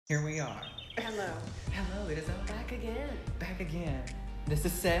Here we are. Hello. Hello, it is I. Back again. Back again. This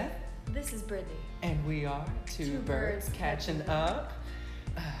is Seth, This is Brittany. and we are Two Birds Catching Up.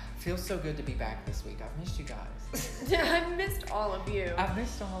 Feels so good to be back this week. I've missed you guys. I missed all of you. I've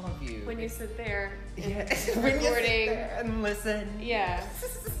missed all of you. When you sit there and When you recording. sit there and listen. Yeah.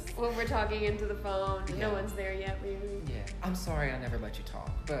 When we're talking into the phone. Yeah. No one's there yet, maybe. Yeah. I'm sorry I never let you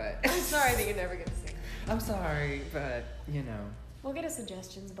talk, but... I'm sorry that you never get to sing. I'm sorry, but, you know. We'll get a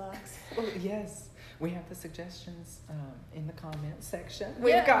suggestions box. Well, yes, we have the suggestions in the comment section. We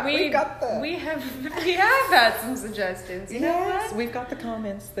have had some suggestions. You know Yes, what? we've got the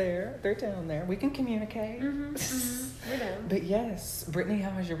comments there. They're down there. We can communicate. We're down. But yes, Brittany, how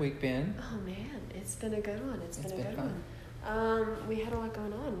has your week been? Oh man, it's been a good one. It's been a good fun. one. We had a lot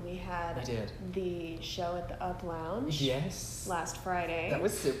going on. We had the show at the Up Lounge. Yes. Last Friday. That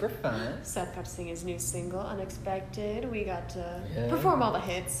was super fun. Seth got to sing his new single, Unexpected. We got to Yeah. perform all the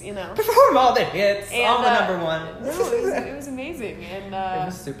hits, you know. Perform all the hits, And, all the number one. No, it was amazing. And It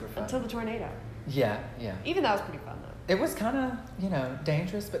was super fun. until the tornado. Yeah. Even that was pretty fun, though. It was kind of,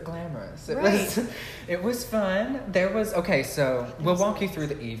 dangerous but glamorous. Right. It was fun. So we'll walk you through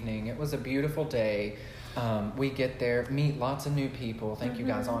the evening. It was a beautiful day. We get there, meet lots of new people. Thank you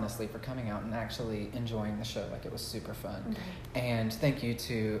guys, honestly, for coming out and actually enjoying the show. Like, it was super fun. And thank you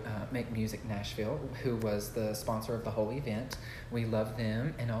to Make Music Nashville, who was the sponsor of the whole event. We love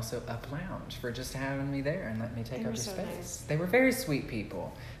them. And also Up Lounge for just having me there and letting me take over so space. nice. They were very sweet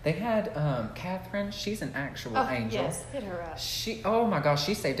people. They had Catherine. She's an actual angel. Yes, hit her up. Oh my gosh,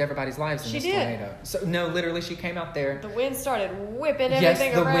 she saved everybody's lives in She this did. tornado. So no, literally, she came out there. The wind started whipping Yes,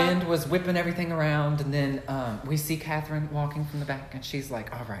 everything the around. wind was whipping everything around, and then we see Catherine walking from the back, and she's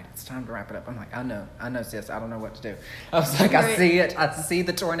like, "All right, it's time to wrap it up." I'm like, "I know, sis. I don't know what to do." I was like, "I Right. see it. I see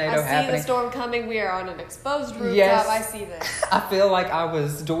the tornado I see happening. the storm coming. We are on an exposed rooftop. Yes. I see this. I feel like I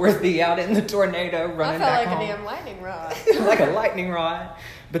was Dorothy out in the tornado I running felt back like home. a damn lightning rod. Like a lightning rod.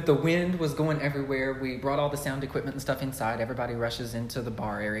 But the wind was going everywhere. We brought all the sound equipment and stuff inside. Everybody rushes into the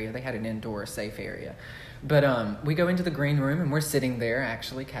bar area. They had an indoor safe area. But we go into the green room, and we're sitting there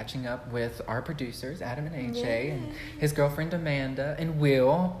actually catching up with our producers, Adam and AJ, and his girlfriend Amanda, and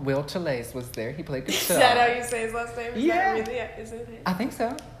Will. Will Chalace was there. He played guitar. Is that how you say his last name? Is Yeah. that really it? Is it? I think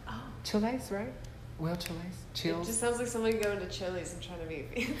so. Oh. Chalace, right? Will Chalace? It Chills. just sounds like somebody going to Chili's and trying to be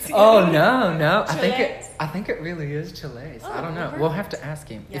fancy. Oh no! Chalace? I think it really is Chalace. I Oh, don't know. perfect. We'll have to ask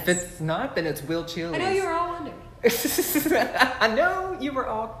him. Yes. If it's not, then it's Will Chili's. I know you were all wondering. I know you were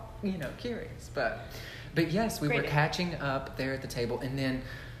all, curious, but yes, we were Great. catching up there at the table, and then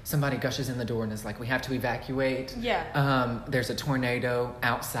somebody gushes in the door and is like, "We have to evacuate. Yeah. There's a tornado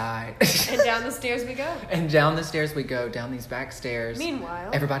outside." And down the stairs we go. And down the stairs we go, down these back stairs.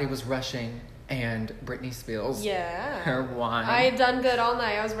 Meanwhile. Everybody was rushing, and Brittany spills Yeah. her wine. I had done good all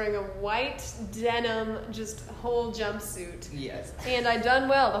night. I was wearing a white denim, just whole jumpsuit. Yes. And I'd done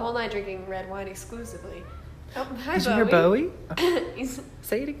well the whole night drinking red wine exclusively. Oh, hi, Did you hear Bowie? He's-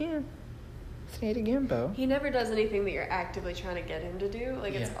 Say it again. Say it again, Bo. he never does anything that you're actively trying to get him to do.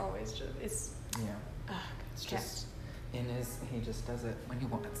 Like, it's Yeah. always just, it's, Yeah. It's okay. just he just does it when he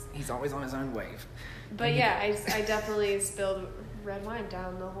wants. He's always on his own wave. But yeah, I definitely spilled red wine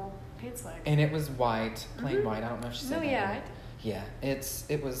down the whole pants leg. And it was white, plain white. I don't know if she said No, that. yeah, right? Yeah,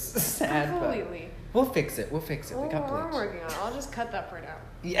 it was sad, Completely. but we'll fix it. We got We're bleach. working on it. I'll just cut that part out.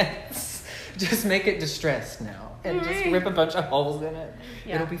 Yes. Just make it distressed now and just Mm. rip a bunch of holes in it.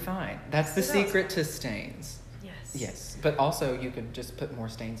 Yeah. It'll be fine. That's the It does. secret to stains. Yes. Yes. But also you could just put more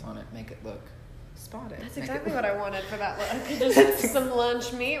stains on it, make it look spotted. That's Make it exactly look- what I wanted for that look. Just some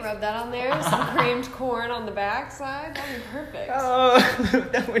lunch meat, rub that on there, some creamed corn on the backside. That'd be perfect. Oh,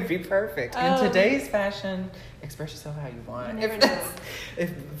 that would be perfect. In Oh. today's fashion, express yourself how you want. You never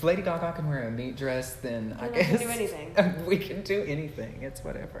If Lady Gaga can wear a meat dress, then I Then I guess can do anything. we can do anything. It's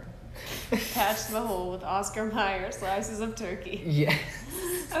whatever. Patch the hole with Oscar Mayer slices of turkey. Yes.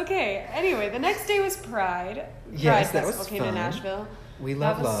 Okay, anyway, the next day was Pride. Yes, Pride that was Festival came to fun. Nashville. We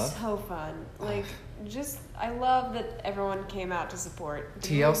love that was love. so fun. Like, I love that everyone came out to support the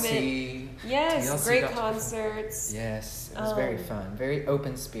TLC. movement. Yes, TLC great got to perform. concerts. Yes, it was very fun. Very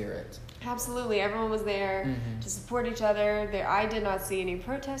open spirit. Absolutely, everyone was there Mhm. to support each other. I did not see any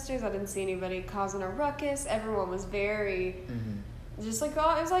protesters. I didn't see anybody causing a ruckus. Everyone was very, just like, it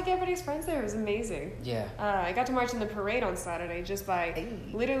was like everybody's friends there. It was amazing. Yeah. I got to march in the parade on Saturday just by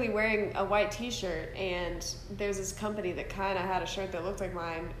literally wearing a white t-shirt, and there's this company that kind of had a shirt that looked like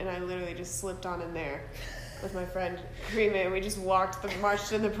mine, and I literally just slipped on in there with my friend Karima, and we just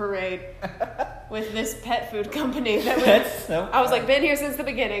marched in the parade with this pet food company that That's so I was fun. like, been here since the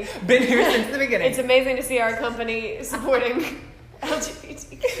beginning. Been here since the beginning. It's amazing to see our company supporting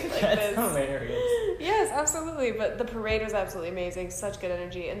LGBTQ. That's hilarious. Yes, absolutely. But the parade was absolutely amazing. Such good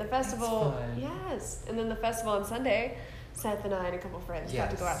energy. And the festival, yes. And then the festival on Sunday, Seth and I and a couple friends got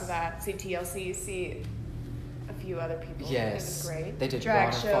to go out to that, see TLC, see a few other people. Yes. It was great. They did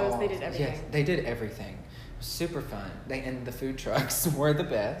drag waterfalls. shows. They did everything. Yes, they did everything. Super fun. And the food trucks were the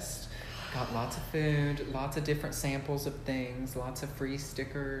best. Got lots of food, lots of different samples of things, lots of free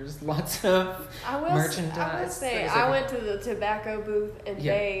stickers, lots of merchandise. I will say, I went to the tobacco booth and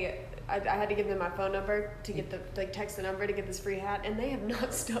I had to give them my phone number to get text the number to get this free hat, and they have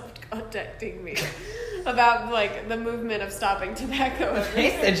not stopped contacting me about the movement of stopping tobacco.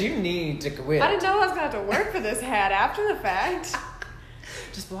 They said you need to quit. I didn't know I was going to have to work for this hat after the fact.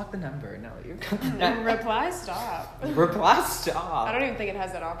 Just block the number. No, you Reply stop. Reply stop. I don't even think it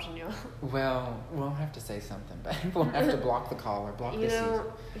has that option, y'all. Well, we'll have to say something, but we'll have to block the caller, block this user,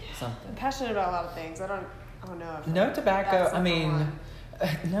 something. I'm passionate about a lot of things. I don't know if no tobacco. I mean,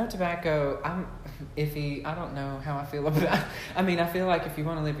 no tobacco. I'm iffy. I don't know how I feel about it. I mean, I feel like if you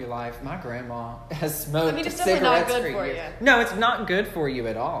want to live your life, my grandma has smoked it's definitely not good for you. No, it's not good for you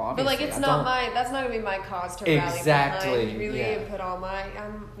at all. Obviously. But that's not gonna be my cause to rally behind, really, and put all my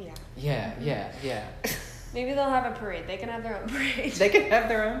Yeah. Maybe they'll have a parade. They can have their own parade. They can have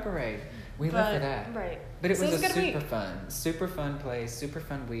their own parade. We live for that. Right. But it was a super fun place, super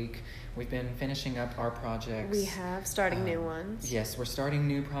fun week. We've been finishing up our projects. We have, starting new ones. Yes, we're starting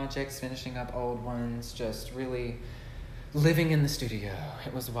new projects, finishing up old ones, just really living in the studio.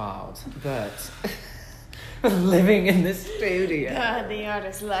 It was wild, but living in the studio. God, the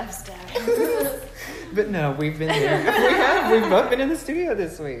artist lifestyle. But no, we've been there. We've both been in the studio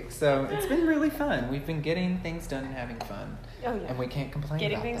this week, so it's been really fun. We've been getting things done and having fun. Oh yeah. And we can't complain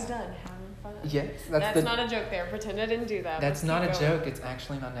getting about things that. done, having fun. Yes, that's not a joke there. Pretend I didn't do that. That's not a joke. It's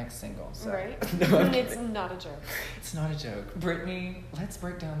actually my next single. So. Right? No, it's not a joke. It's not a joke. Brittany, let's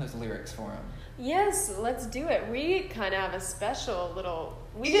break down those lyrics for him. Yes, let's do it. We kind of have a special little...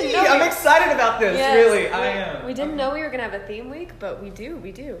 We didn't know. I'm excited about this. Yes, really, I am. We didn't know we were going to have a theme week, but we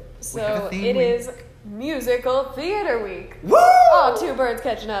do. So it is Musical Theater Week. Woo! Oh, two birds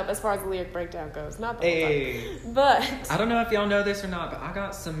catching up as far as the lyric breakdown goes. Not the whole time. But I don't know if y'all know this or not, but I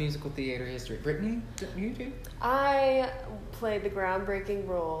got some musical theater history. Brittany, you do? I played the groundbreaking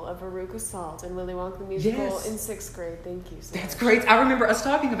role of Veruca Salt in Willy Wonka the Musical in 6th grade. Thank you so much. That's great. I remember us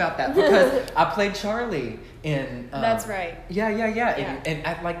talking about that because I played Charlie in... That's right. Yeah. And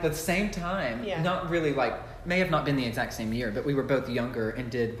at the same time, not really may have not been the exact same year, but we were both younger and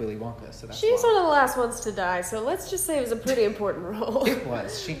did Willy Wonka, so that's She's one of the last ones to die, so let's just say it was a pretty important role. It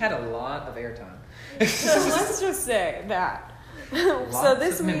was. She had a lot of airtime. Let's just say that. So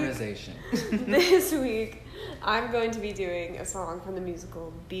this of memorization. This week, I'm going to be doing a song from the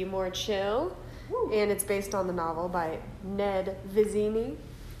musical Be More Chill, and it's based on the novel by Ned Vizzini,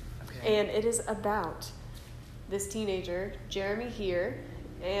 and it is about this teenager, Jeremy here,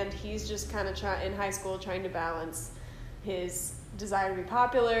 and he's just kind of in high school trying to balance his desire to be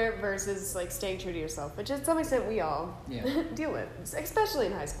popular versus staying true to yourself, which to some extent we all deal with, especially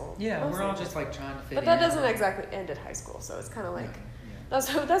in high school. Yeah, we're all just trying to fit in. But that doesn't exactly end at high school, so it's kind of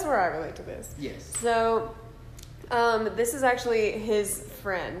that's where I relate to this. Yes. So this is actually his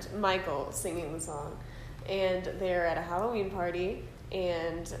friend Michael singing the song, and they're at a Halloween party,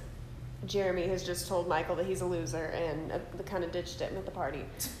 and Jeremy has just told Michael that he's a loser and kind of ditched him at the party.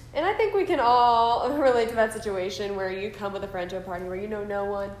 And I think we can all relate to that situation where you come with a friend to a party where you know no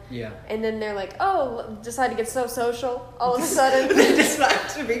one. Yeah. And then they're like, decide to get so social all of a sudden. They decide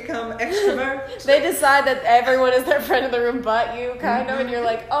to become extrovert. They decide that everyone is their friend in the room but you, kind of. And you're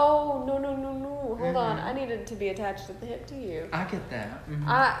like, oh, no. Hold on. I needed to be attached at the hip to you. I get that. Mm-hmm.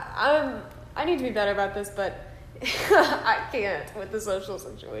 I need to be better about this, but... I can't with the social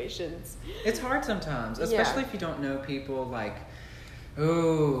situations. It's hard sometimes, especially if you don't know people.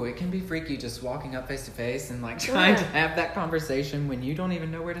 It can be freaky just walking up face to face and trying to have that conversation when you don't even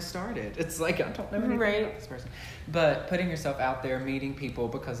know where to start it. It's I don't know anything about this person. But putting yourself out there, meeting people,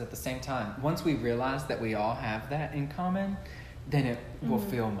 because at the same time, once we realize that we all have that in common, then it will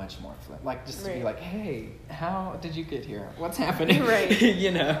feel much more fun. Just to be hey, how did you get here? What's happening?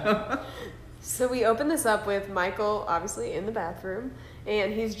 Right. So we open this up with Michael, obviously, in the bathroom,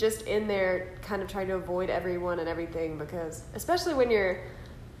 and he's just in there kind of trying to avoid everyone and everything because, especially when you're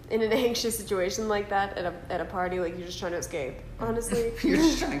in an anxious situation like that at a party, you're just trying to escape, honestly. You're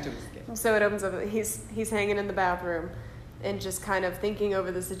just trying to escape. So it opens up, he's hanging in the bathroom and just kind of thinking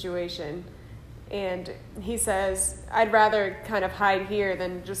over the situation. And he says, I'd rather kind of hide here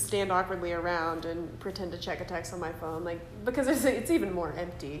than just stand awkwardly around and pretend to check a text on my phone. Because it's even more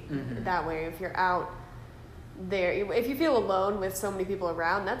empty that way if you're out there. If you feel alone with so many people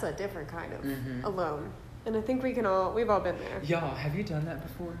around, that's a different kind of alone. And I think we've all been there. Y'all, have you done that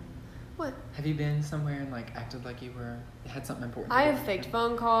before? What? Have you been somewhere and like acted like you had something important? I have faked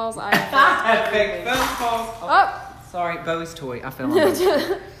phone calls. I have faked phone calls. Oh! Sorry, Bowie's toy. I fell on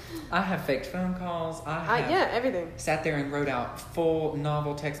it. I have faked phone calls. Yeah, everything. Sat there and wrote out full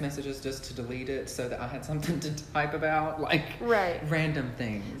novel text messages just to delete it so that I had something to type about, like random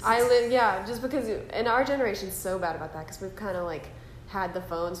things. Just because in our generation's so bad about that because we've kind of like had the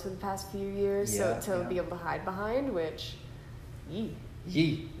phones for the past few years, so to be able to hide behind, which, I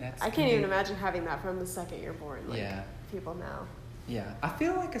can't even imagine having that from the second you're born. Like, people now. Yeah, I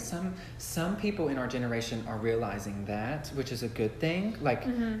feel like some people in our generation are realizing that, which is a good thing. Like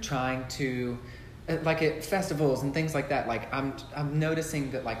trying to, like at festivals and things like that. Like I'm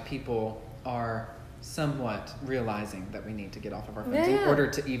noticing that like people are somewhat realizing that we need to get off of our phones in order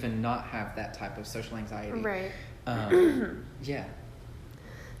to even not have that type of social anxiety. Right.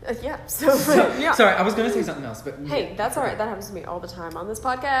 Sorry, I was going to say something else, but hey, that's all right. That happens to me all the time on this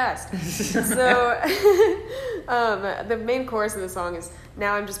podcast. So, the main chorus of the song is,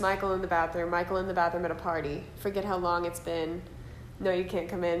 "Now I'm just Michael in the bathroom at a party. Forget how long it's been. No, you can't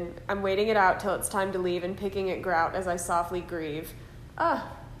come in. I'm waiting it out till it's time to leave and picking at grout as I softly grieve."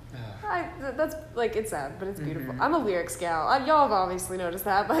 That's like, it's sad, but it's beautiful. I'm a lyrics gal. Y'all have obviously noticed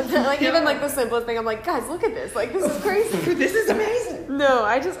that, but like even like the simplest thing, I'm like, guys, look at this. Like, this is crazy. This is amazing. No,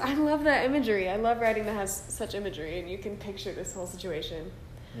 I love that imagery. I love writing that has such imagery, and you can picture this whole situation.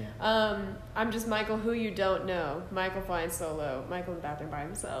 Yeah. I'm just Michael, who you don't know. Michael flying solo. Michael in the bathroom by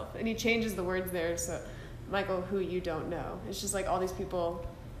himself, and he changes the words there. So, Michael, who you don't know. It's just like all these people.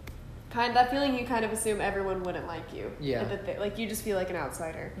 That feeling you kind of assume everyone wouldn't like you. Yeah. And that like you just feel like an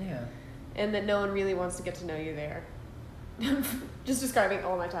outsider. Yeah. And that no one really wants to get to know you there. Just describing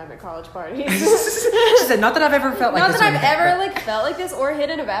all my time at college parties. She said, not that I've ever felt like this. Not that I've ever like felt like this or hid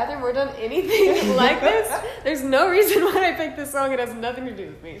in a bathroom or done anything like this. There's no reason why I picked this song. It has nothing to do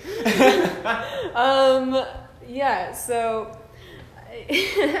with me. So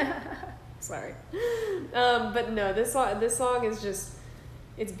sorry. But no, this song is just,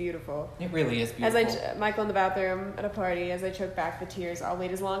 it's beautiful. It really is beautiful. As Michael in the bathroom at a party, as I choke back the tears, I'll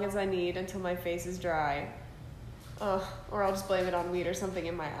wait as long as I need until my face is dry. Or I'll just blame it on weed or something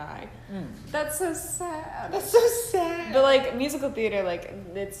in my eye. That's so sad. That's so sad. But like musical theater, like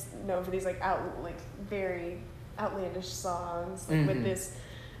it's known for these like very outlandish songs with this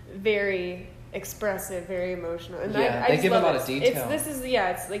very expressive, very emotional. And I they give a lot of detail.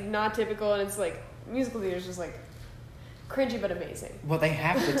 It's like not typical, and it's like musical theater is just like cringy but amazing. Well, they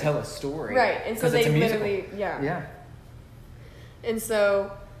have to tell a story, right? And so they literally, and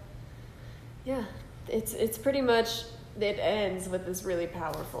so, it's pretty much, it ends with this really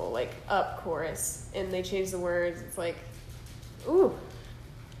powerful like up chorus, and they change the words. It's like, ooh.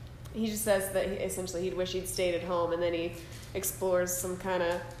 He just says that he'd wish he'd stayed at home, and then he explores some kind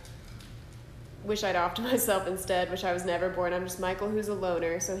of wish I'd off to myself instead. Wish I was never born. I'm just Michael, who's a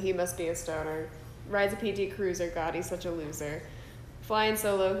loner, so he must be a stoner. Rides a PT Cruiser, God, he's such a loser. Flying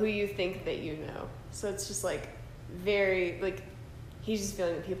solo, who you think that you know. So it's just like very, like, he's just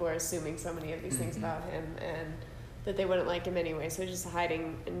feeling that people are assuming so many of these things about him and that they wouldn't like him anyway. So he's just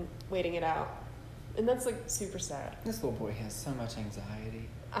hiding and waiting it out. And that's like super sad. This little boy has so much anxiety.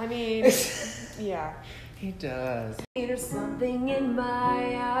 I mean, yeah. He does. There's something in my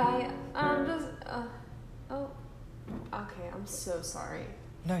eye. I'm just, okay, I'm so sorry.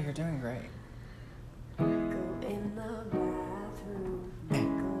 No, you're doing great. Go in the bathroom, go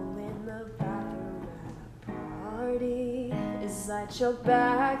in the bathroom at a party. As I choke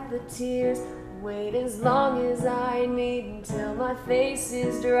back the tears, wait as long as I need until my face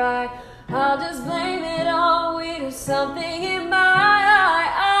is dry. I'll just blame it on weed or something in my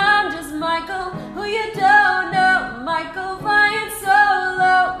eye. I'm just Michael, who you don't know. Michael flying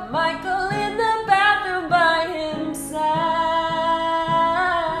solo. Michael in the bathroom by himself.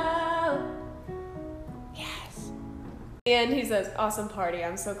 And he says, awesome party,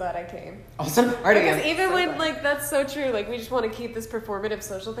 I'm so glad I came. Awesome party. Because even when, like, that's so true, like, we just want to keep this performative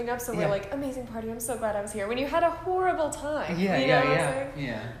social thing up, so we're like, amazing party, I'm so glad I was here. When you had a horrible time.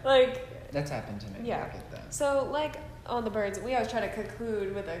 Yeah. Like, that's happened to me. Yeah. I get that. So, like, on the birds, we always try to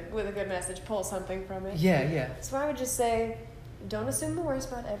conclude with a good message, pull something from it. Yeah. So I would just say, don't assume the worst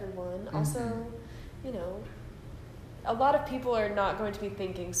about everyone. Also, you know, a lot of people are not going to be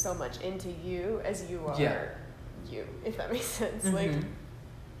thinking so much into you as you are. You, if that makes sense. Like,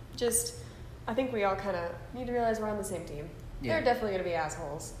 just, I think we all kind of need to realize we're on the same team. Yeah. There are definitely going to be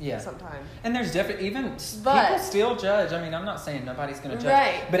assholes. Yeah. Sometime. And there's definitely But- people still judge. I mean, I'm not saying nobody's going to judge,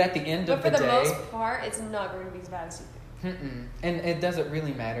 Right. but at the end of the But for the day, most part, it's not going to be as bad as you think. and it doesn't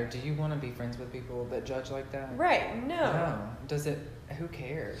really matter. Do you want to be friends with people that judge like that? Right. No. No. Does it? Who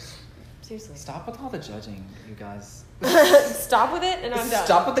cares? Seriously. Stop with all the judging, you guys. Stop with it, and I'm done.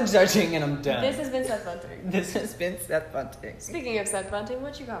 Stop with the judging, and I'm done. This has been Seth Bunting. This has been Seth Bunting. Speaking of Seth Bunting,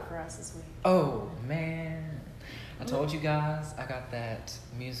 what you got for us this week? Oh man, I told you guys I got that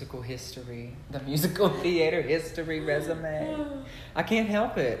musical history, the musical theater history resume. I can't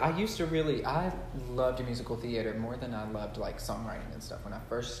help it. I loved musical theater more than I loved like songwriting and stuff when I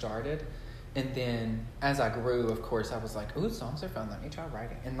first started. And then as I grew, of course, I was like, ooh, songs are fun. Let me try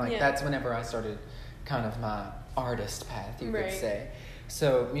writing. And like that's whenever I started kind of my artist path, you could say.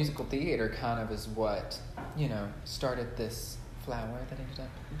 So musical theater kind of is what, started this flower that ended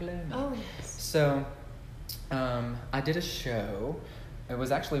up blooming. Oh, yes. So I did a show. It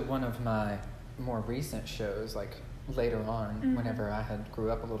was actually one of my more recent shows, like later on, whenever I had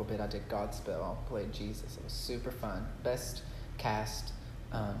grew up a little bit. I did Godspell, played Jesus. It was super fun. Best cast.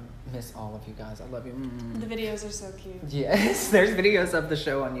 Miss all of you guys. I love you. The videos are so cute. Yes, there's videos of the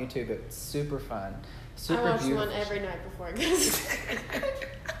show on YouTube. It's super fun. Super I watch beautiful. one every night before I go to sleep.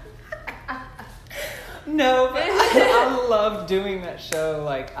 No, but I loved doing that show.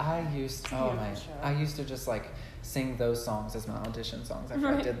 Like I used to just like sing those songs as my audition songs after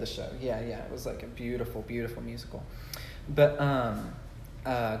I did the show. Yeah, it was like a beautiful, beautiful musical. But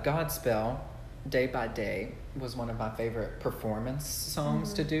Godspell, Day by Day, was one of my favorite performance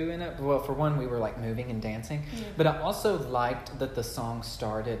songs to do in it. Well, for one, we were like moving and dancing, but I also liked that the song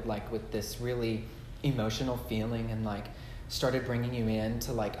started like with this really emotional feeling and like started bringing you in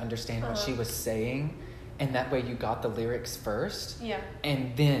to like understand what she was saying. And that way you got the lyrics first. Yeah.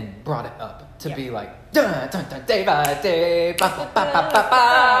 And then brought it up to be like, dun, dun, dun, day by day, ba, ba, ba, ba, ba,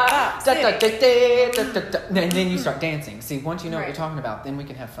 ba, da, da, da, da, da, da, da. And then you start dancing. See, once you know what you're talking about, then we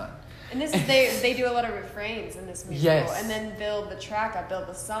can have fun. And this is, they do a lot of refrains in this musical. Yes. And then build the track up, build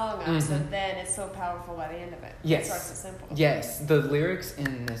the song up. So then it's so powerful by the end of it. Yes. It starts so simple. Yes. The lyrics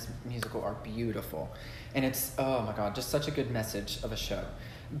in this musical are beautiful. And it's, oh my God, just such a good message of a show.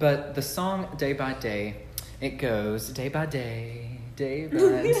 But the song Day by Day, it goes, day by day, day by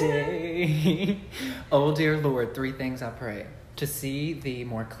day. Oh dear Lord, 3 things I pray. To see thee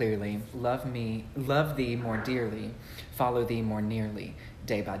more clearly, love thee more dearly, follow thee more nearly,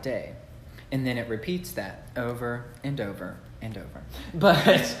 day by day. And then it repeats that over and over and over.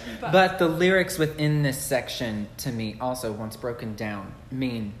 But the lyrics within this section, to me, also, once broken down,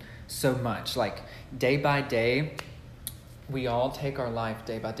 mean so much. Like, day by day, we all take our life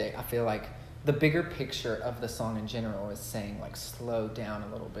day by day. I feel like the bigger picture of the song in general is saying, like, slow down a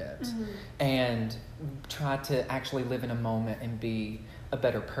little bit and try to actually live in a moment and be a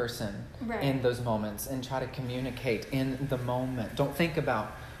better person in those moments and try to communicate in the moment. Don't think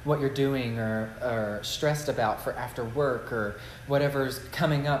about what you're doing or stressed about for after work or whatever's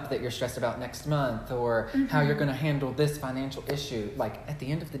coming up that you're stressed about next month or how you're going to handle this financial issue. Like, at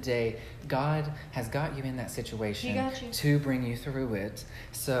the end of the day, God has got you in that situation to bring you through it.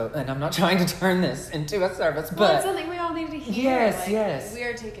 So, and I'm not trying to turn this into a service, but it's something we all need to hear. Yes, like, yes. We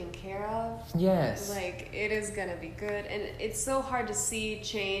are taken care of. Yes. Like, it is going to be good. And it's so hard to see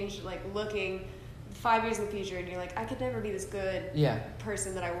change, like, looking 5 years in the future and you're like, I could never be this good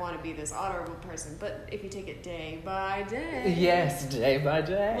person that I want to be, this honorable person. But if you take it day by day. Yes, day by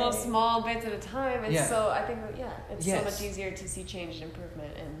day. Little small bits at a time. And so I think that, it's so much easier to see change and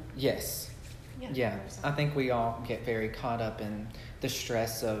improvement. And Yeah. I think we all get very caught up in the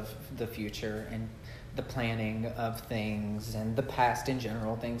stress of the future and the planning of things and the past in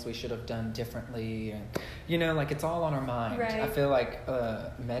general, things we should have done differently. And, like, it's all on our mind. Right. I feel like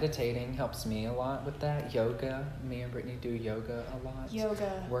meditating helps me a lot with that. Yoga, me and Brittany do yoga a lot.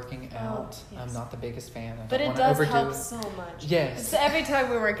 Yoga. Working out. I'm not the biggest fan. But it does help so much. Yes. So every time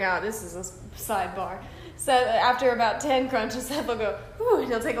we work out, this is a sidebar. So after about 10 crunches, Seth will go, ooh, and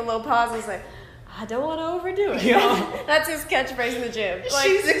he'll take a little pause and say, I don't want to overdo it. Yeah. That's his catchphrase in the gym. Like,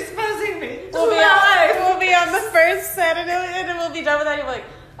 she's exposing me. We'll be on the first set and we'll be done with that. You'll be like,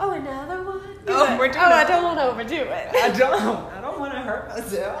 oh, another one? I don't want to overdo it. I don't want to hurt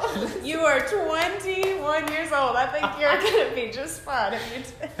myself. You are 21 years old. I think you're going to be just fine if you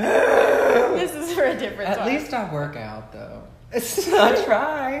This is for a different time. At least I work out, though. I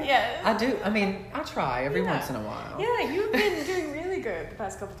try. Yeah. I do. I mean, I try every once in a while. Yeah, you've been doing really good the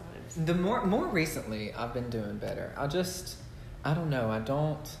past couple times. The more recently, I've been doing better. I don't know. I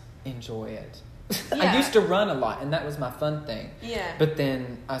don't enjoy it I used to run a lot, and that was my fun thing. Yeah. But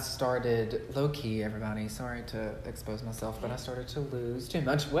then I started, low-key, everybody, sorry to expose myself, but I started to lose too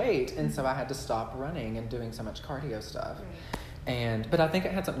much weight. And so I had to stop running and doing so much cardio stuff. Right. But I think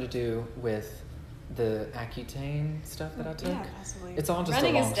it had something to do with the Accutane stuff that I took. Yeah, possibly. It's all just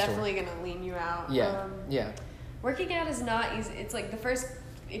running a long is definitely story. going to lean you out. Yeah. Working out is not easy. It's like the first,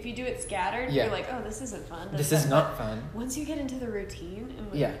 if you do it scattered, Yeah. you're like, oh, this isn't fun. This is not fun. Once you get into the routine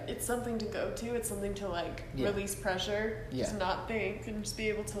and like, Yeah. it's something to go to, it's something to like Yeah. release pressure, Yeah. just not think and just be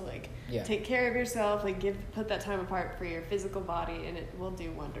able to like Yeah. take care of yourself, like put that time apart for your physical body, and it will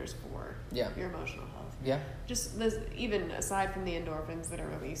do wonders for Yeah. your emotional health. Yeah. Just this, even aside from the endorphins that are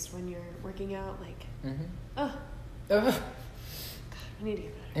released when you're working out, like, Mm-hmm. oh, Ugh. I need to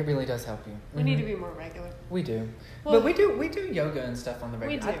get better. It really does help you. We need to be more regular. We do. Well, But we do yoga and stuff on the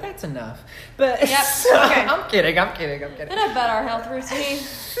regular. We do. That's enough. But Yep, okay. I'm kidding. Enough about our health routine.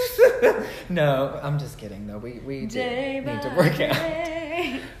 No, I'm just kidding though. We do Day need by to work out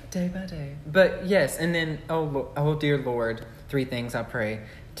day. day by day. But yes, and then oh dear Lord, 3 things I pray: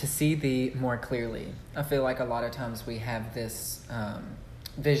 to see thee more clearly. I feel like a lot of times we have this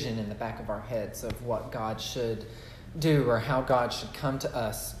vision in the back of our heads of what God should do or how God should come to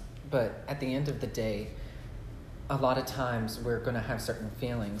us. But at the end of the day, a lot of times we're going to have certain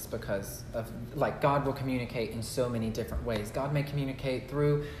feelings because of, like, God will communicate in so many different ways. God may communicate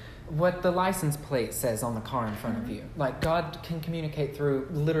through what the license plate says on the car in front of you. Like, God can communicate through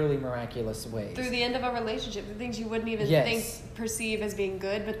literally miraculous ways. Through the end of a relationship, the things you wouldn't even perceive as being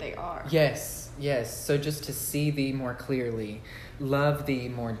good, but they are. Yes. So just to see thee more clearly, love thee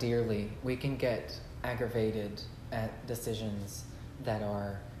more dearly, we can get aggravated at decisions that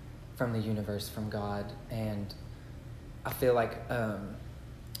are from the universe, from God. And I feel like a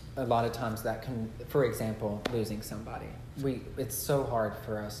lot of times that can, for example, losing somebody. It's so hard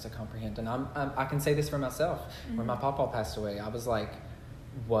for us to comprehend. And I can say this for myself. Mm-hmm. When my papa passed away, I was like,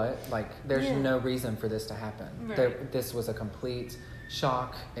 what? Like, there's no reason for this to happen. Right. This was a complete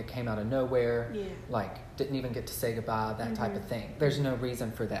shock. It came out of nowhere. Yeah. Like, didn't even get to say goodbye, that type of thing. There's no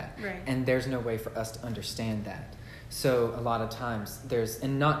reason for that. Right. And there's no way for us to understand that. So a lot of times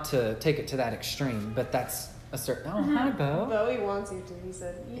and not to take it to that extreme, but that's a certain, hi, Bo. Bowie wants you to, he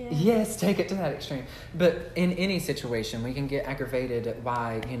said. Yeah. Yes, take it to that extreme. But in any situation, we can get aggravated at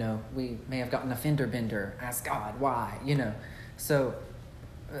why, we may have gotten a fender bender. Ask God, why, So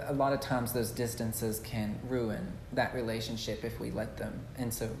a lot of times those distances can ruin that relationship if we let them.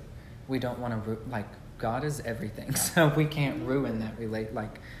 And so we don't want to, God is everything. So we can't ruin that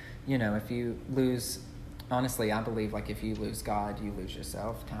if you lose... Honestly, I believe, if you lose God, you lose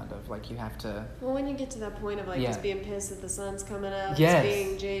yourself, kind of. You have to... Well, when you get to that point of, just being pissed that the sun's coming up, yes. just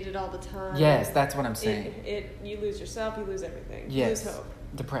being jaded all the time. Yes, that's what I'm saying. You lose yourself, you lose everything. Yes. You lose hope.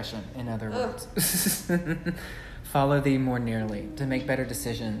 Depression, in other words. Follow thee more nearly, to make better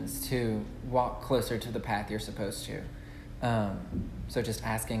decisions, to walk closer to the path you're supposed to. So just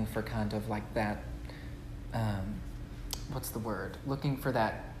asking for kind of that... what's the word? Looking for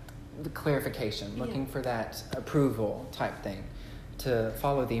that... the clarification, looking for that approval type thing, to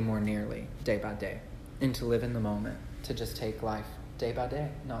follow thee more nearly day by day, and to live in the moment, to just take life day by day,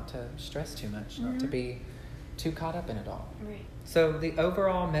 not to stress too much, not to be too caught up in it all. Right. So the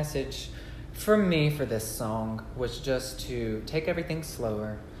overall message from me for this song was just to take everything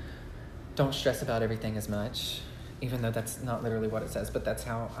slower, don't stress about everything as much, even though that's not literally what it says, but that's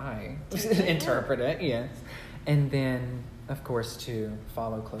how I interpret it, yes. And then, of course, to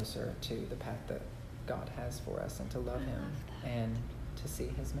follow closer to the path that God has for us, and to love Him and to see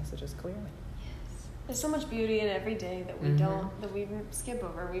His messages clearly. Yes. There's so much beauty in every day that we that we skip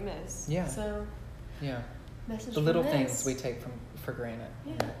over, we miss. Yeah. So, message the little from things this. we take for granted.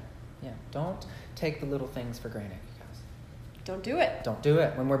 Yeah. Don't take the little things for granted, you guys. Don't do it. Don't do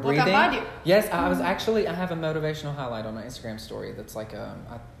it when we're breathing. Look behind you. Yes, I have a motivational highlight on my Instagram story that's I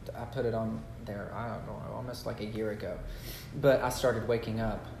put it on there, I don't know, almost a year ago. But I started waking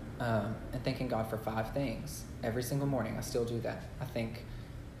up and thanking God for 5 things every single morning. I still do that. I thank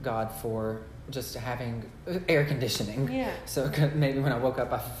God for just having air conditioning. Yeah. So maybe when I woke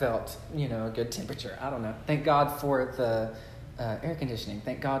up, I felt, a good temperature. I don't know. Thank God for the air conditioning.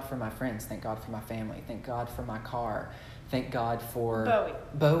 Thank God for my friends. Thank God for my family. Thank God for my car. Thank God for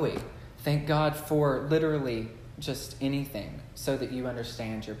Bowie. Thank God for literally just anything, so that you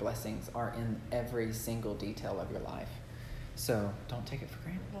understand your blessings are in every single detail of your life. So don't take it for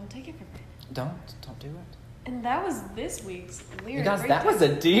granted. Don't take it for granted. Don't do it. And that was this week's lyric. You guys, breakdown. that was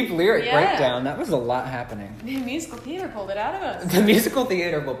a deep lyric breakdown. That was a lot happening. The musical theater pulled it out of us. The musical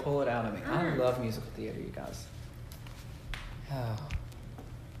theater will pull it out of me. I love musical theater, you guys. Oh.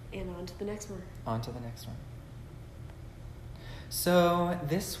 And on to the next one. On to the next one. So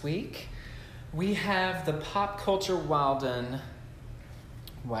this week, we have the Pop Culture Wilden.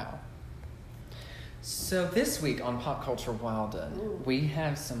 Wow. So this week on Pop Culture Wilden, we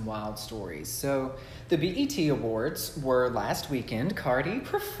have some wild stories. So the BET Awards were last weekend. Cardi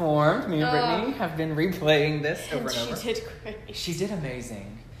performed. Me and Brittany have been replaying this over and over. She did great. She did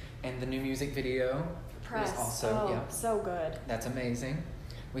amazing. And the new music video was also, so good. That's amazing.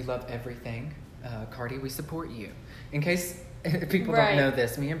 We love everything. Cardi, we support you. In case people don't know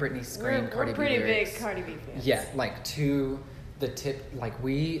this, me and Brittany scream Cardi B We're pretty lyrics. big Cardi B fans. Yeah, like to the tip, like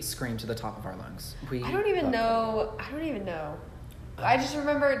we scream to the top of our lungs. I don't even know. I just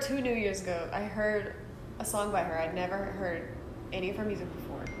remember 2 New Years ago, I heard a song by her. I'd never heard any of her music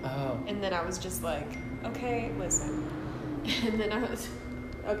before. Oh. And then I was just like, okay, listen. And then I was,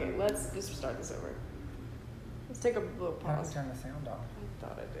 okay, let's just start this over. Let's take a little How do pause. I turn the sound off? I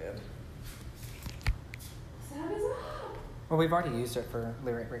thought I did. Sound is off. Well, we've already used it for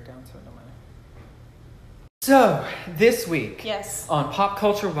lyric breakdown, so it don't matter. So, this week on Pop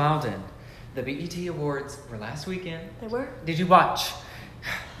Culture Wilden, the BET Awards were last weekend. They were? Did you watch?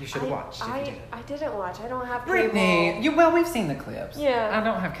 You should have watched. I didn't watch. I don't have cable. Brittany, we've seen the clips. Yeah. I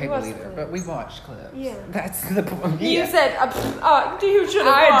don't have cable watched the either, clips. but we watched clips. Yeah. That's the point. You said, you should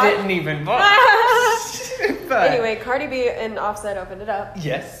have I watched. didn't even watch. But Anyway, Cardi B and Offset opened it up.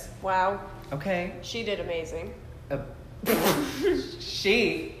 yes. Wow. Okay. She did amazing.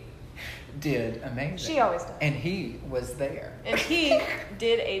 She did amazing. She always does. And he was there. And he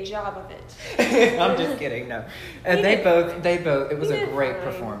did a job of it. I'm just kidding. No. And He they did both. It was He a did great fine.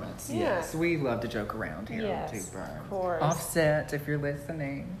 performance. Yeah. Yes. We love to joke around here Yes, on Two Burns. of course. Offset, if you're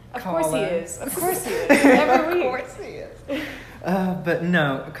listening. Of call course he us. is. Of course he is. Every week. Of course he is. But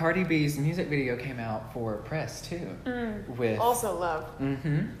no, Cardi B's music video came out for press too. With Also love.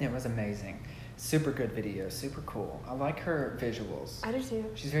 It was amazing. Super good video. Super cool. I like her visuals. I do too.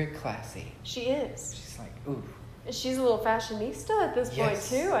 She's very classy. She is. She's like, ooh. She's a little fashionista at this Yes.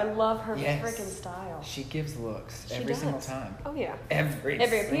 point too. I love her Yes. freaking style. She gives looks She every does. single time. Oh yeah. Every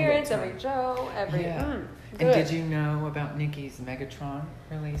appearance, single every time. show, every. Yeah. Good. And did you know about Nicki's Megatron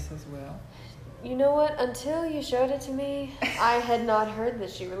release as well? You know what? Until you showed it to me, I had not heard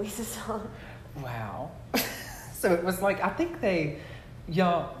that she released a song. Wow. So it was like, I think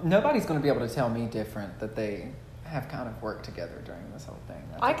nobody's going to be able to tell me different that they have kind of worked together during this whole thing.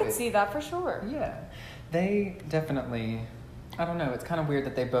 I could see that for sure. Yeah. They definitely, I don't know, it's kind of weird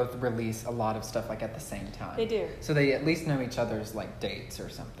that they both release a lot of stuff like at the same time. They do. So they at least know each other's like dates or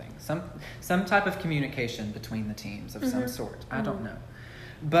something. Some type of communication between the teams of some sort. I don't know.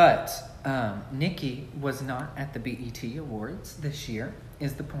 But Nicki was not at the BET Awards this year,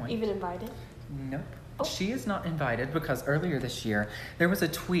 is the point. Even invited? Nope. She is not invited because earlier this year there was a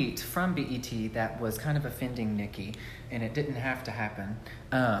tweet from BET that was kind of offending Nicki, and it didn't have to happen.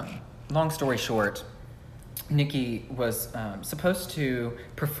 Long story short, Nicki was supposed to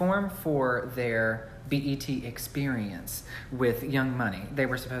perform for their BET Experience with Young Money. They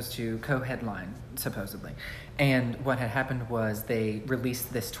were supposed to co-headline, supposedly. And what had happened was they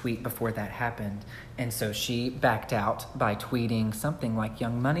released this tweet before that happened. And so she backed out by tweeting something like,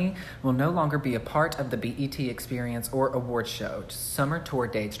 Young Money will no longer be a part of the BET Experience or award show. Summer tour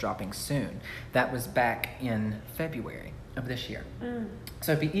dates dropping soon. That was back in February of this year.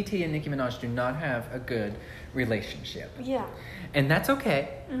 So BET and Nicki Minaj do not have a good relationship. Yeah. And that's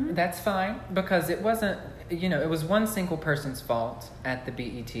okay. That's fine because it wasn't, it was one single person's fault at the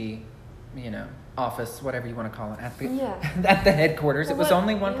BET, office, whatever you want to call it, at the headquarters. Well, it was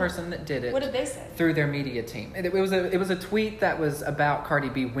only one person that did it. What did they say? Through their media team. It was a tweet that was about Cardi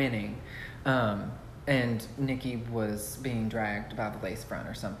B winning, and Nicki was being dragged by the lace front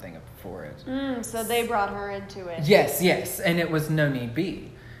or something for it. So they brought her into it. Yes, and it was no need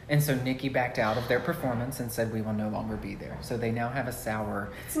be. And so Nicki backed out of their performance and said, we will no longer be there. So they now have a sour...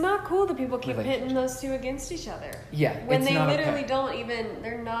 It's not cool that people keep relationship. pitting those two against each other. Yeah, When it's they not literally okay. don't even,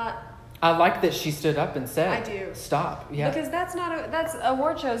 they're not... I like that she stood up and said, I do. Stop. Yeah. Because that's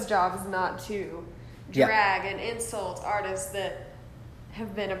award show's job is not to drag and insult artists that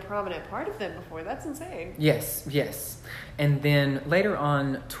have been a prominent part of them before. That's insane. Yes. And then later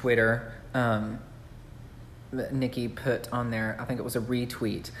on Twitter, Nicki put on there, I think it was a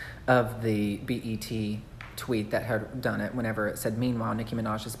retweet of the BET tweet that had done it whenever it said, meanwhile, Nicki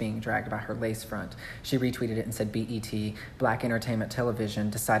Minaj is being dragged by her lace front. She retweeted it and said, BET, Black Entertainment Television,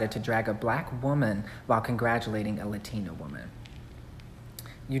 decided to drag a black woman while congratulating a Latina woman.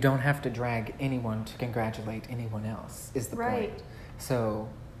 You don't have to drag anyone to congratulate anyone else, is the point. So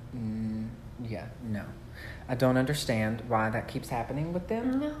Yeah, no. I don't understand why that keeps happening with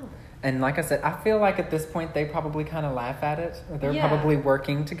them. No. And like I said, I feel like at this point they probably kind of laugh at it. They're Yeah. probably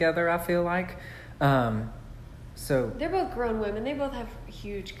working together, I feel like. So, They're both grown women. They both have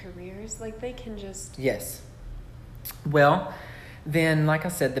huge careers. Like, they can just... yes. Well, then, like I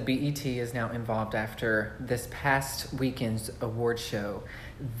said, the BET is now involved after this past weekend's award show.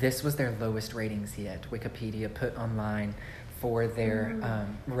 This was their lowest ratings yet. Wikipedia put online for their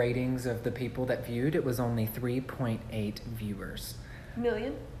ratings of the people that viewed. It was only 3.8 viewers.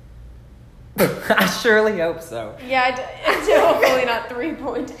 Million? I surely hope so. Yeah, it's hopefully not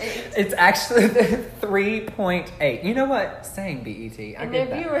 3.8. It's actually 3.8. You know what? Saying BET, I And get their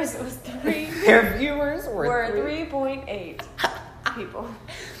that. viewers was 3... Their viewers were 3.8 people.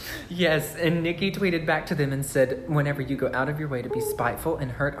 Yes, and Nicki tweeted back to them and said, whenever you go out of your way to be spiteful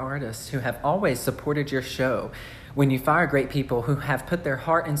and hurt artists who have always supported your show, when you fire great people who have put their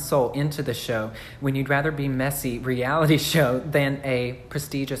heart and soul into the show, when you'd rather be messy reality show than a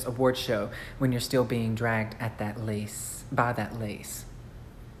prestigious award show, when you're still being dragged at that lace, by that lace.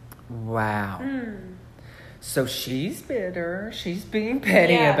 Wow. So she's bitter. She's being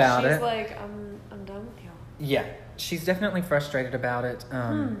petty about it. She's like, I'm done with y'all. Yeah, she's definitely frustrated about it.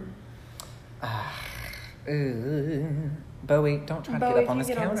 Bowie, don't try to get up on this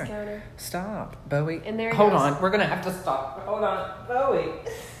counter. Stop, Bowie. And there he Hold goes. on, we're gonna have to stop. Hold on, Bowie.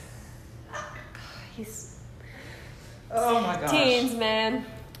 He's Oh my gosh. teens, man.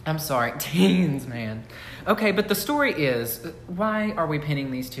 I'm sorry, teens, man. Okay, but the story is, why are we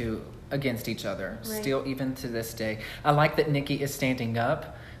pinning these two against each other? Right. Still, even to this day, I like that Nicki is standing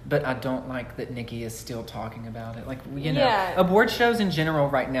up. But I don't like that Nicki is still talking about it. Like, you know, Yeah. award shows in general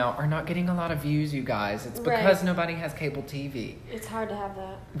right now are not getting a lot of views, you guys. It's because Right. nobody has cable TV. It's hard to have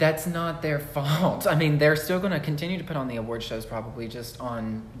that. That's not their fault. I mean, they're still going to continue to put on the award shows probably just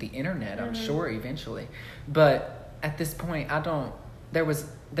on the internet, I'm sure, eventually. But at this point, there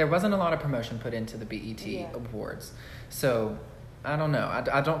wasn't a lot of promotion put into the BET Awards. So, I don't know.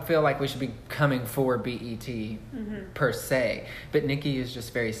 I don't feel like we should be coming for BET per se. But Nicki is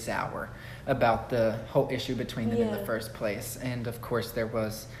just very sour about the whole issue between them in the first place. And of course, there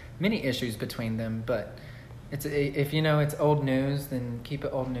was many issues between them. But if you know it's old news, then keep it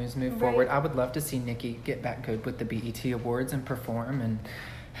old news. Move forward. I would love to see Nicki get back good with the BET Awards and perform and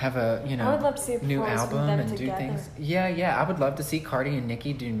have a I would love to see a new performance from album them and together. do things. Yeah. I would love to see Cardi and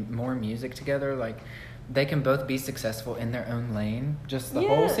Nicki do more music together. Like, they can both be successful in their own lane. Just the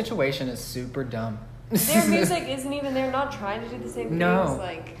whole situation is super dumb. Their music isn't even, they're not trying to do the same things. No.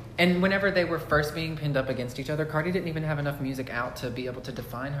 Like, And whenever they were first being pinned up against each other, Cardi didn't even have enough music out to be able to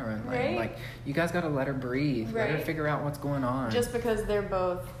define her own lane. Right. Like, you guys got to let her breathe. Let her Right. figure out what's going on. just because they're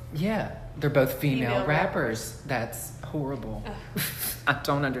both. Yeah, they're both female Female rappers. That's horrible. I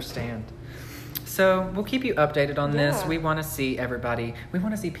don't understand. So we'll keep you updated on this. Yeah. We want to see everybody. We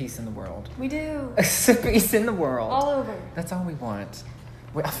want to see peace in the world. We do. Peace in the world. All over. That's all we want.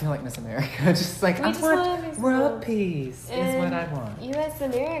 I feel like Miss America. Just like, We I just want want peace in the world world. peace is what I want. U.S.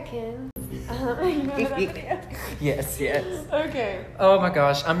 Americans. Remember that video? Yes. Okay. Oh my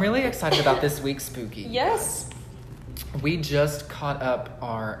gosh. I'm really excited about this week's Spooky. Yes. We just caught up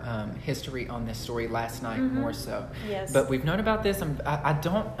our history on this story last night, more so. Yes. But we've known about this. I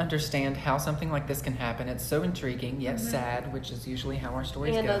don't understand how something like this can happen. It's so intriguing, yet sad, which is usually how our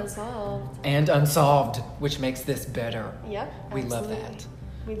stories And go. unsolved. And unsolved, which makes this better. Yep. We love absolutely. that.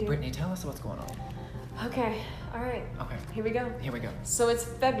 We do. Brittany, tell us what's going on. Okay. All right. Okay, Here we go. here we go. So it's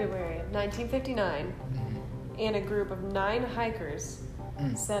February 1959, and a group of 9 hikers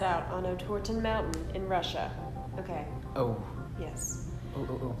set out on Otorten Mountain in Russia. Okay. Oh. Yes.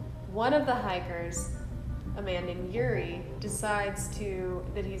 Oh. One of the hikers, a man named Yuri, decides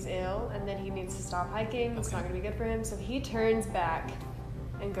that he's ill and that he needs to stop hiking. It's not going to be good for him, so he turns back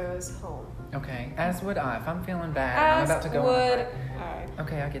and goes home. Okay, as would I. If I'm feeling bad, I'm As about to go would on. I.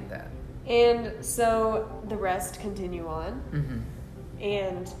 Okay, I get that. And so the rest continue on. Mm-hmm.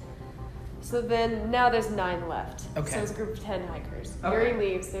 And so then now there's 9 left. Okay. So it's a group of 10 hikers. Okay.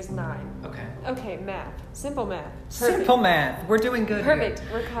 Yuri leaves, there's 9. Okay. Okay, math. Simple math. Perfect. Simple math. We're doing good. Perfect. Here.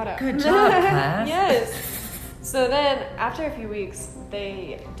 We're caught up. Good job, class. Yes. So then, after a few weeks,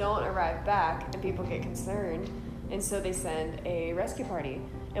 they don't arrive back and people get concerned. And so they send a rescue party.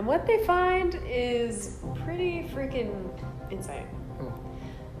 And what they find is pretty freaking insane. Ooh.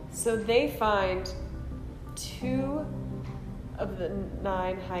 So they find 2 of the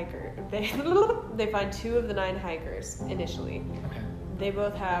 9 hikers. They find 2 of the 9 hikers initially. Okay. They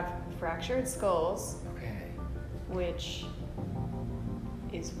both have fractured skulls, Okay. which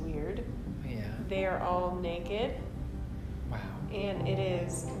is weird. Yeah. They are all naked, Wow. And it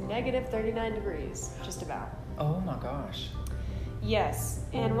is negative 39 degrees, just about. Oh my gosh. Yes,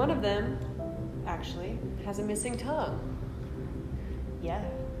 and one of them actually has a missing tongue. Yeah.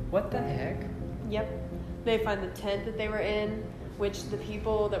 What the heck? Yep. They find the tent that they were in, which the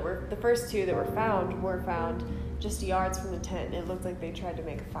people that were, the first two that were found just yards from the tent. It looked like they tried to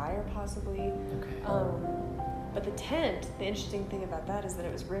make a fire, possibly. Okay. But the tent, the interesting thing about that is that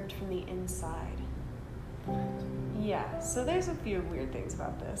it was ripped from the inside. Yeah, so there's a few weird things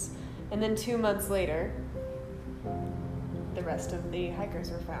about this. And then 2 months later, the rest of the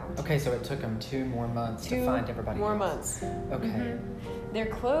hikers were found. Okay, so it took them 2 more months to find everybody more else. months. Okay. Mm-hmm. Their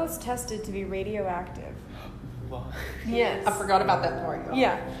clothes tested to be radioactive. What? Yes. I forgot about that part, y'all.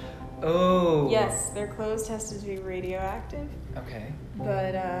 Yeah. Oh. Yes, their clothes tested to be radioactive, Okay.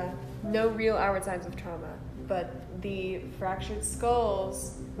 but no real outward signs of trauma. But the fractured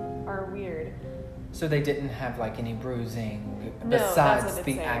skulls are weird. So they didn't have like any bruising No, that's besides what it's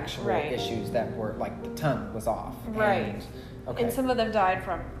the saying. actual Right. issues that were like the tongue was off. Right. And, okay. And some of them died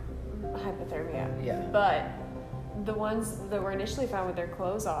from hypothermia. Yeah. But the ones that were initially found with their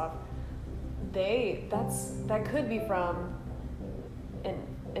clothes off, that could be from an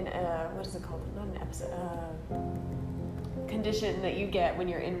what is it called? Not an episode. Condition that you get when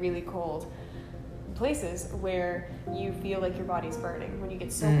you're in really cold places where you feel like your body's burning. When you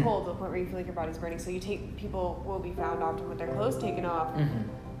get so cold to the point where you feel like your body's burning. So people will be found often with their clothes taken off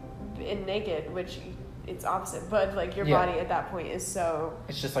and naked, which it's opposite. But like your body at that point is so.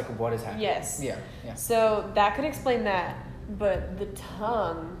 It's just like what is happening. Yes. Yeah. Yeah. So that could explain that, but the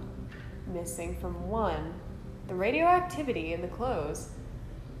tongue missing from one, the radioactivity in the clothes,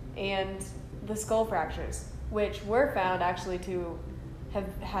 and the skull fractures, which were found actually to have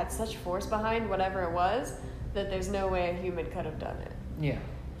had such force behind whatever it was that there's no way a human could have done it. Yeah.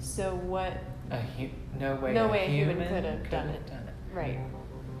 So what? No way a human could have done it. Right.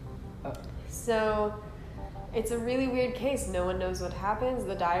 So it's a really weird case. No one knows what happens.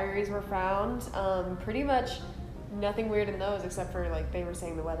 The diaries were found. Pretty much nothing weird in those except for like they were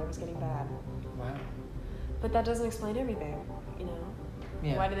saying the weather was getting bad. Wow. But that doesn't explain everything, you know?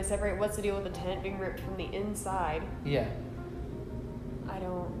 Yeah. Why did they separate? What's the deal with the tent being ripped from the inside? Yeah.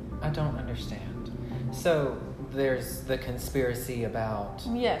 I don't understand. So there's the conspiracy about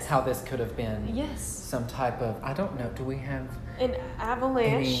Yes. how this could have been Yes. some type of, I don't know, do we have An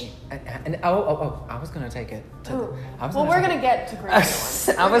avalanche. I was going to take it. We're going to get to crazy ones.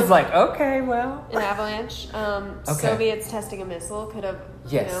 I was like, okay, well. An avalanche. Okay. Soviets testing a missile could have,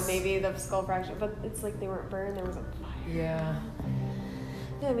 Yes. maybe the skull fracture, but it's like they weren't burned, there was a fire. Yeah.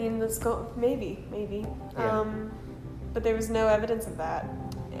 I mean, the skull, maybe. Yeah. But there was no evidence of that.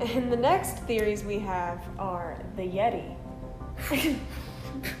 And the next theories we have are the Yeti.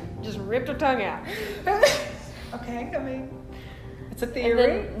 Just ripped her tongue out. Okay, I mean, it's a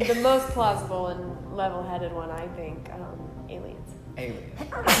theory. And then the most plausible and level-headed one, I think, aliens. Aliens.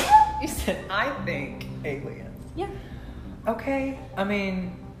 You said, I think aliens. Yeah. Okay, I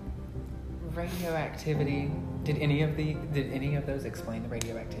mean, radioactivity. Did any of those explain the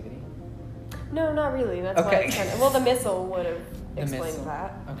radioactivity? No, not really. That's Okay. why it's kind of, well, the missile would have The explained missile.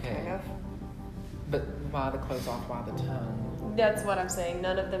 that. Okay. Kind of. But why the clothes off, why the tongue? That's what I'm saying.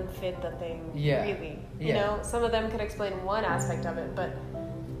 None of them fit the thing. Yeah. Really. Yeah. You know, some of them could explain one aspect of it, but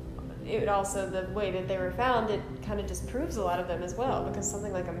it also, the way that they were found, it kind of disproves a lot of them as well. Because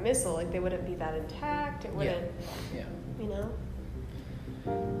something like a missile, like they wouldn't be that intact. It wouldn't, Yeah. you know,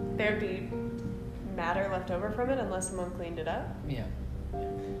 there'd be matter left over from it unless someone cleaned it up. Yeah.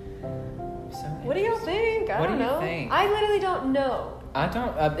 So What do y'all think? I What don't do you know. think? I literally don't know. I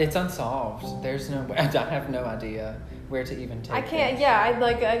don't. It's unsolved. There's no. I have no idea where to even take. I can't. this.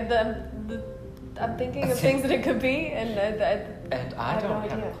 Yeah, I'm thinking of things that it could be, and And I have don't no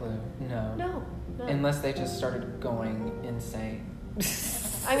have a idea. clue. No. No. Unless they just started going insane.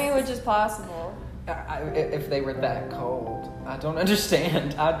 I mean, which is possible. If they were that cold, I don't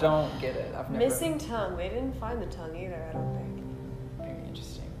understand. I don't get it. I've never. Missing tongue. They didn't find the tongue either. I don't think. Very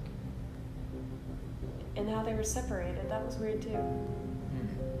interesting. And how they were separated. That was weird too.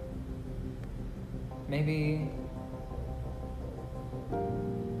 Maybe.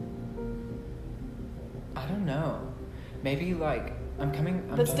 I don't know. Maybe like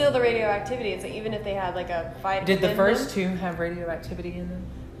But still, the radioactivity. It's like, even if they had like a fight. Did the within first them, two have radioactivity in them?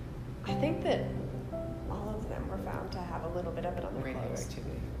 I think that all of them were found to have a little bit of it on their clothes.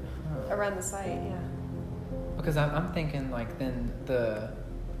 Radioactivity. Huh. Around the site, yeah. Because I'm thinking like then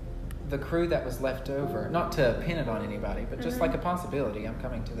the crew that was left over, not to pin it on anybody, but just like a possibility. I'm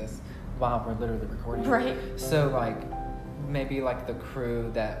coming to this while we're literally recording. Right. So like maybe like the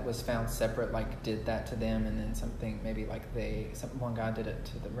crew that was found separate like did that to them, and then something maybe like one guy did it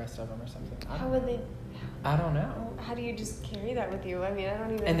to the rest of them or something. How would they? I don't know. How do you just carry that with you? I mean, I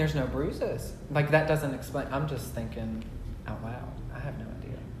don't even. And there's no bruises. Like that doesn't explain. I'm just thinking out loud. I have no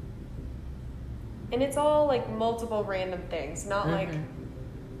idea. And it's all like multiple random things, not like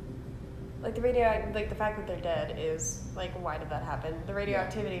the like the fact that they're dead is like, why did that happen? The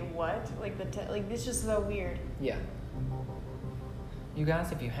radioactivity, what? Like like this is just so weird. Yeah. You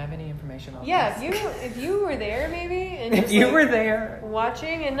guys, if you have any information on this. If you were there maybe and if you were there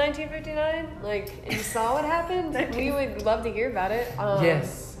watching in 1959, like, and you saw what happened, we would love to hear about it.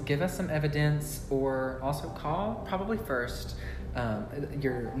 Yes, give us some evidence, or also call probably first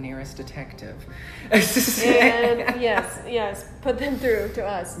your nearest detective. And yes, put them through to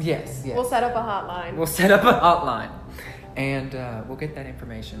us. Yes. We'll set up a hotline. And we'll get that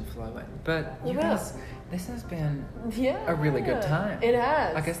information flowing. But you guys, this has been a really good time. It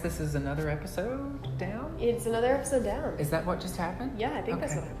has. I guess this is another episode down? It's another episode down. Is that what just happened? Yeah, I think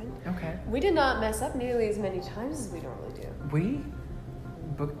that's what happened. Okay. We did not mess up nearly as many times as we normally do.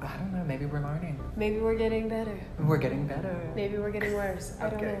 I don't know, maybe we're learning. Maybe we're getting better. We're getting better. Maybe we're getting worse. I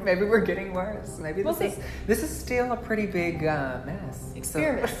don't know. Maybe we're getting worse. Maybe this is still a pretty big mess.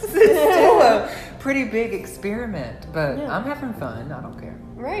 Experiment. So, still a pretty big experiment, but I'm having fun. I don't care.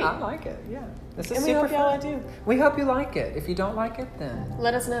 Right. I like it. Yeah. This is and super we hope y'all fun. do. We hope you like it. If you don't like it, then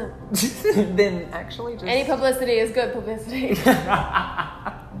let us know. Then actually just any publicity is good publicity.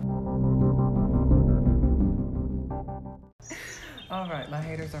 All right, my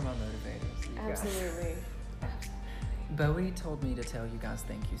haters are my motivators. Absolutely. Bowie told me to tell you guys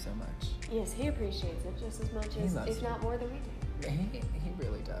thank you so much. Yes, he appreciates it just as much as, if not more than we do. He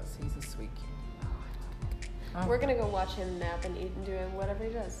really does. He's a sweet kid. We're going to go watch him nap and eat and do whatever he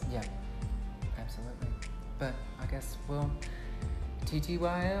does. Yeah, absolutely. But I guess we'll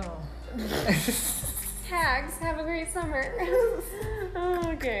TTYL. Hags, have a great summer.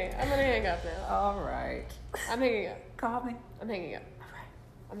 Okay, I'm going to hang up now. All right. I'm hanging up. Call me. I'm hanging up. All right.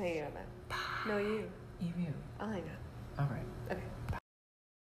 I'm hanging up now. Bye. No, you. You. I'll hang up. All right. Okay.